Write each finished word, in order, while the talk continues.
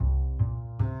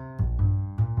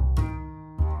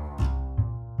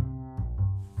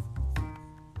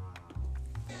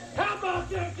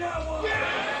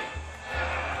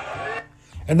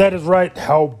And that is right.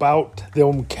 How about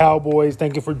them Cowboys?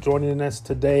 Thank you for joining us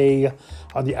today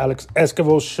on the Alex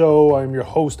Esquivel Show. I'm your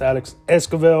host, Alex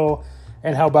Esquivel.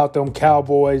 And how about them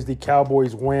Cowboys? The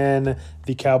Cowboys win.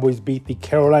 The Cowboys beat the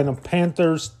Carolina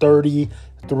Panthers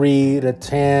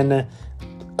 33-10.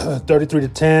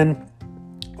 33-10.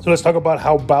 So let's talk about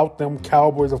how about them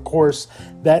Cowboys. Of course,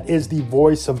 that is the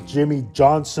voice of Jimmy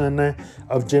Johnson,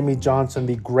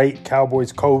 the great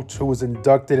Cowboys coach who was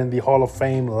inducted in the Hall of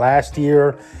Fame last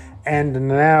year. And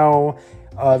now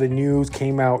the news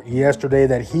came out yesterday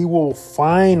that he will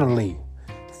finally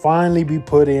be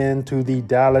put into the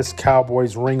Dallas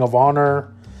Cowboys Ring of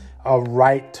Honor,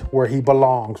 right where he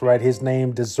belongs, right? His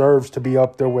name deserves to be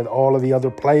up there with all of the other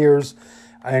players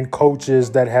and coaches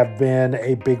that have been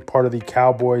a big part of the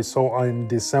Cowboys. So on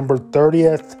December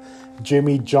 30th,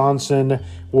 Jimmy Johnson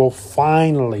will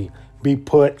finally be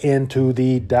put into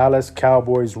the Dallas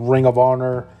Cowboys Ring of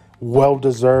Honor.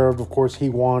 Well-deserved. Of course, he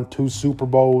won 2 Super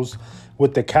Bowls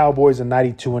with the Cowboys in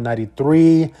 92 and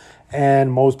 93.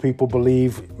 And most people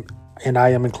believe, and I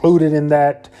am included in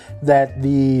that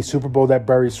the Super Bowl that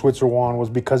Barry Switzer won was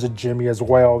because of Jimmy as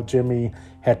well. Jimmy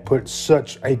had put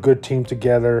such a good team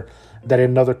together that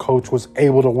another coach was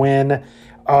able to win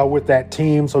with that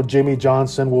team. So Jimmy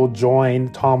Johnson will join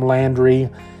Tom Landry,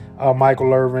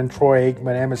 Michael Irvin, Troy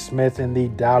Aikman, Emmitt Smith in the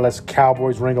Dallas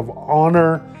Cowboys Ring of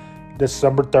Honor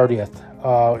December 30th.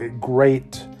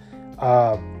 Great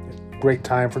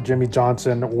time for Jimmy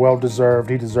Johnson.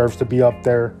 Well-deserved. He deserves to be up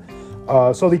there.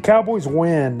 So the Cowboys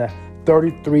win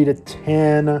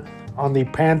 33-10 on the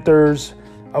Panthers.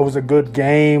 It was a good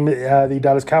game. The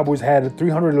Dallas Cowboys had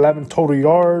 311 total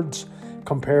yards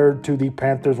compared to the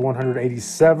Panthers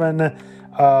 187.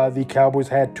 The Cowboys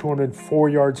had 204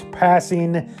 yards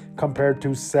passing compared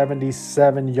to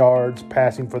 77 yards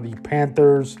passing for the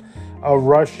Panthers.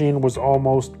 Rushing was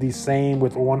almost the same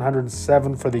with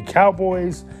 107 for the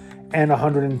Cowboys and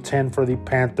 110 for the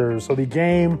Panthers. So the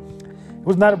game, it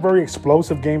was not a very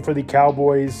explosive game for the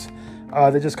Cowboys.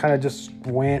 They just kind of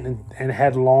went and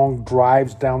had long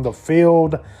drives down the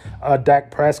field.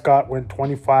 Dak Prescott went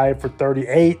 25 for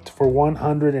 38 for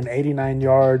 189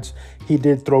 yards. He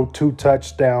did throw 2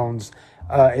 touchdowns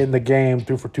in the game,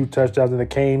 threw for 2 touchdowns in the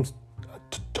game.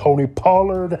 Tony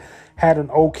Pollard had an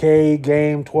okay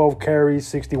game, 12 carries,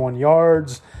 61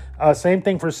 yards. Same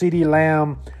thing for CeeDee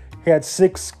Lamb. He had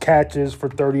 6 catches for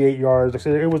 38 yards.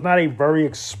 It was not a very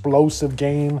explosive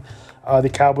game. The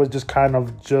Cowboys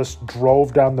just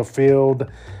drove down the field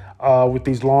with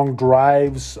these long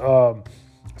drives.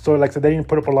 So like I said, they didn't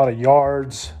put up a lot of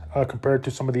yards compared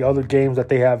to some of the other games that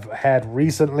they have had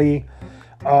recently.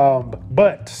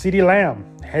 But CeeDee Lamb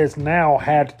has now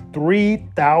had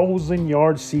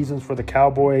 3,000-yard seasons for the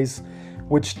Cowboys,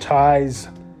 which ties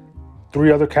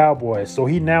 3 other Cowboys. So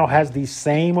he now has the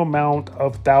same amount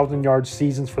of 1,000-yard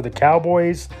seasons for the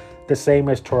Cowboys, the same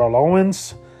as Terrell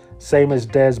Owens, same as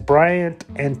Dez Bryant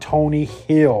and Tony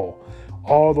Hill.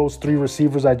 All those 3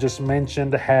 receivers I just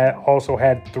mentioned also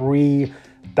had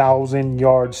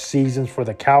 3,000-yard seasons for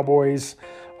the Cowboys.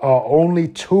 Only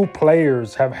 2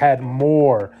 players have had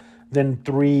more than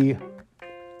 3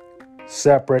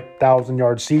 separate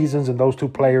 1,000-yard seasons, and those 2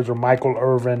 players are Michael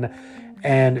Irvin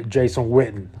and Jason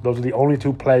Witten. Those are the only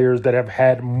 2 players that have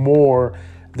had more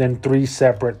than 3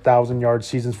 separate 1,000-yard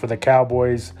seasons for the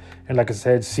Cowboys. And like I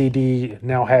said, CD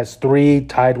now has 3,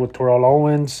 tied with Terrell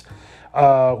Owens,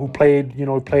 who played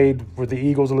for the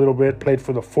Eagles a little bit, played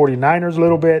for the 49ers a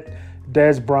little bit,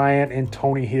 Dez Bryant and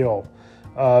Tony Hill.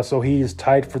 So he is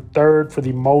tied for 3rd for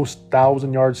the most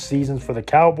 1,000-yard seasons for the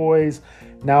Cowboys.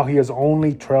 Now he is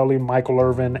only trailing Michael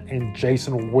Irvin and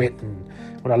Jason Witten.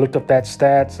 When I looked up that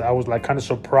stats, I was kind of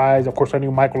surprised. Of course, I knew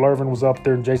Michael Irvin was up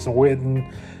there and Jason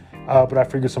Witten, but I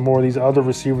figured some more of these other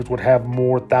receivers would have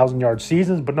more 1,000-yard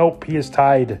seasons. But nope, he is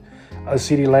tied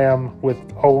CeeDee Lamb with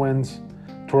Owens,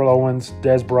 Terrell Owens,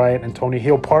 Dez Bryant, and Tony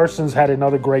Hill. Parsons had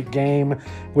another great game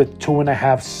with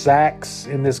 2.5 sacks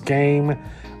in this game.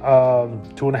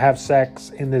 2.5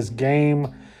 sacks in this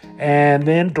game. And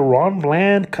then Deron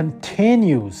Bland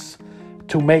continues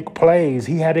to make plays.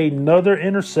 He had another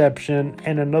interception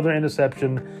and another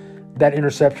interception. That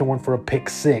interception went for a pick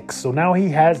 6. So now he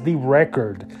has the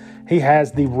record.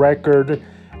 Actually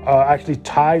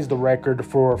ties the record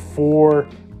for 4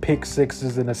 pick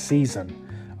 6s in a season.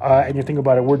 And you think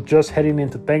about it, we're just heading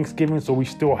into Thanksgiving, so we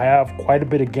still have quite a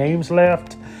bit of games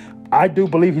left. I do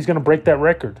believe he's going to break that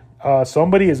record.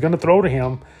 Somebody is going to throw to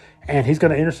him, and he's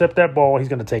going to intercept that ball, and he's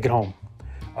going to take it home.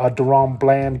 Deron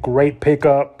Bland, great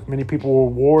pickup. Many people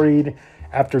were worried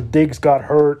after Diggs got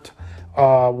hurt.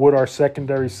 Would our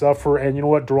secondary suffer? And you know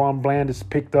what? Deron Bland is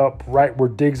picked up right where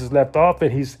Diggs has left off,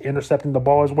 and he's intercepting the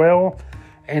ball as well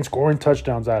and scoring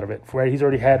touchdowns out of it. Right? He's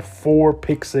already had 4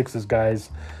 pick sixes, guys.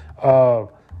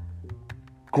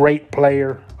 Great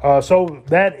player. So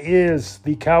that is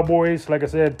the Cowboys, like I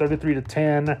said,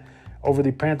 33-10 over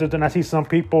the Panthers. And I see some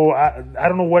people, I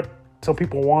don't know what some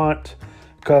people want,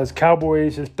 because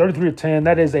Cowboys is 33-10.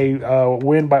 That is a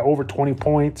win by over 20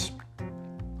 points.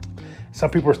 Some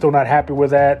people are still not happy with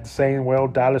that, saying, well,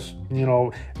 Dallas,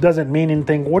 doesn't mean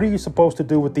anything. What are you supposed to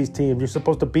do with these teams? You're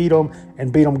supposed to beat them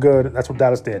and beat them good. That's what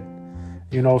Dallas did.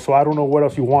 So I don't know what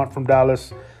else you want from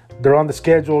Dallas. They're on the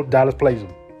schedule. Dallas plays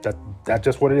them. That's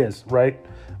just what it is, right?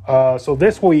 So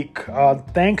this week,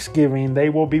 Thanksgiving, they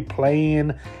will be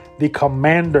playing the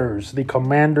Commanders. The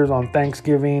Commanders on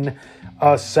Thanksgiving.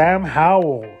 Sam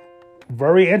Howell,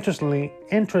 very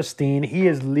interesting. He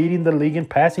is leading the league in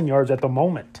passing yards at the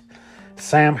moment.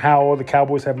 Sam Howell, the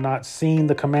Cowboys have not seen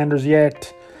the Commanders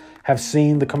yet.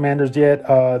 The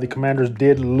Commanders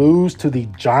did lose to the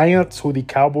Giants, who the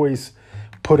Cowboys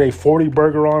put a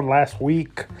 40-burger on last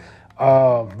week.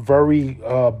 Very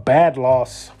bad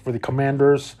loss for the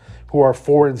Commanders, who are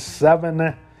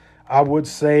 4-7. I would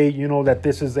say, that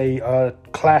this is a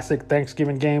classic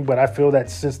Thanksgiving game, but I feel that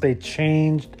since they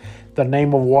changed the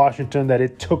name of Washington, that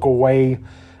it took away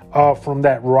from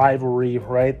that rivalry,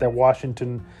 right? That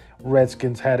Washington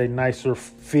Redskins had a nicer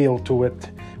feel to it.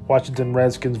 Washington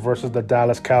Redskins versus the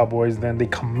Dallas Cowboys than the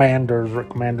Commanders.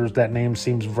 Commanders, that name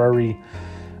seems very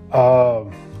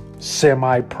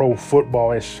semi-pro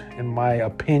football-ish in my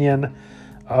opinion.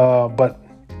 But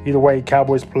either way,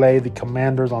 Cowboys play the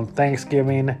Commanders on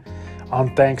Thanksgiving.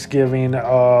 Commanders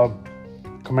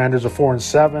are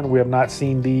 4-7. We have not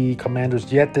seen the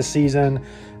Commanders yet this season,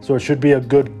 so it should be a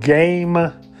good game.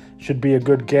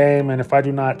 And if I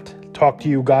do not talk to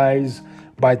you guys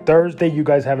by Thursday, you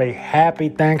guys have a happy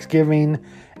Thanksgiving.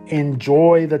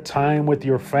 Enjoy the time with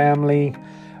your family.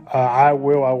 I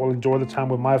will enjoy the time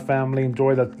with my family.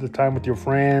 Enjoy the time with your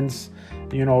friends.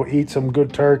 Eat some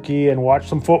good turkey and watch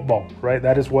some football, right?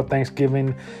 That is what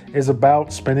Thanksgiving is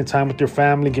about. Spending time with your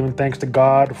family, giving thanks to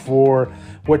God for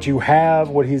what you have,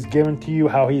 what He's given to you,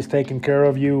 how He's taken care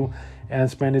of you, and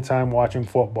spending time watching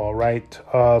football, right?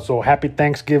 So happy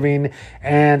Thanksgiving,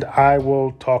 and I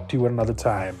will talk to you another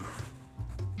time.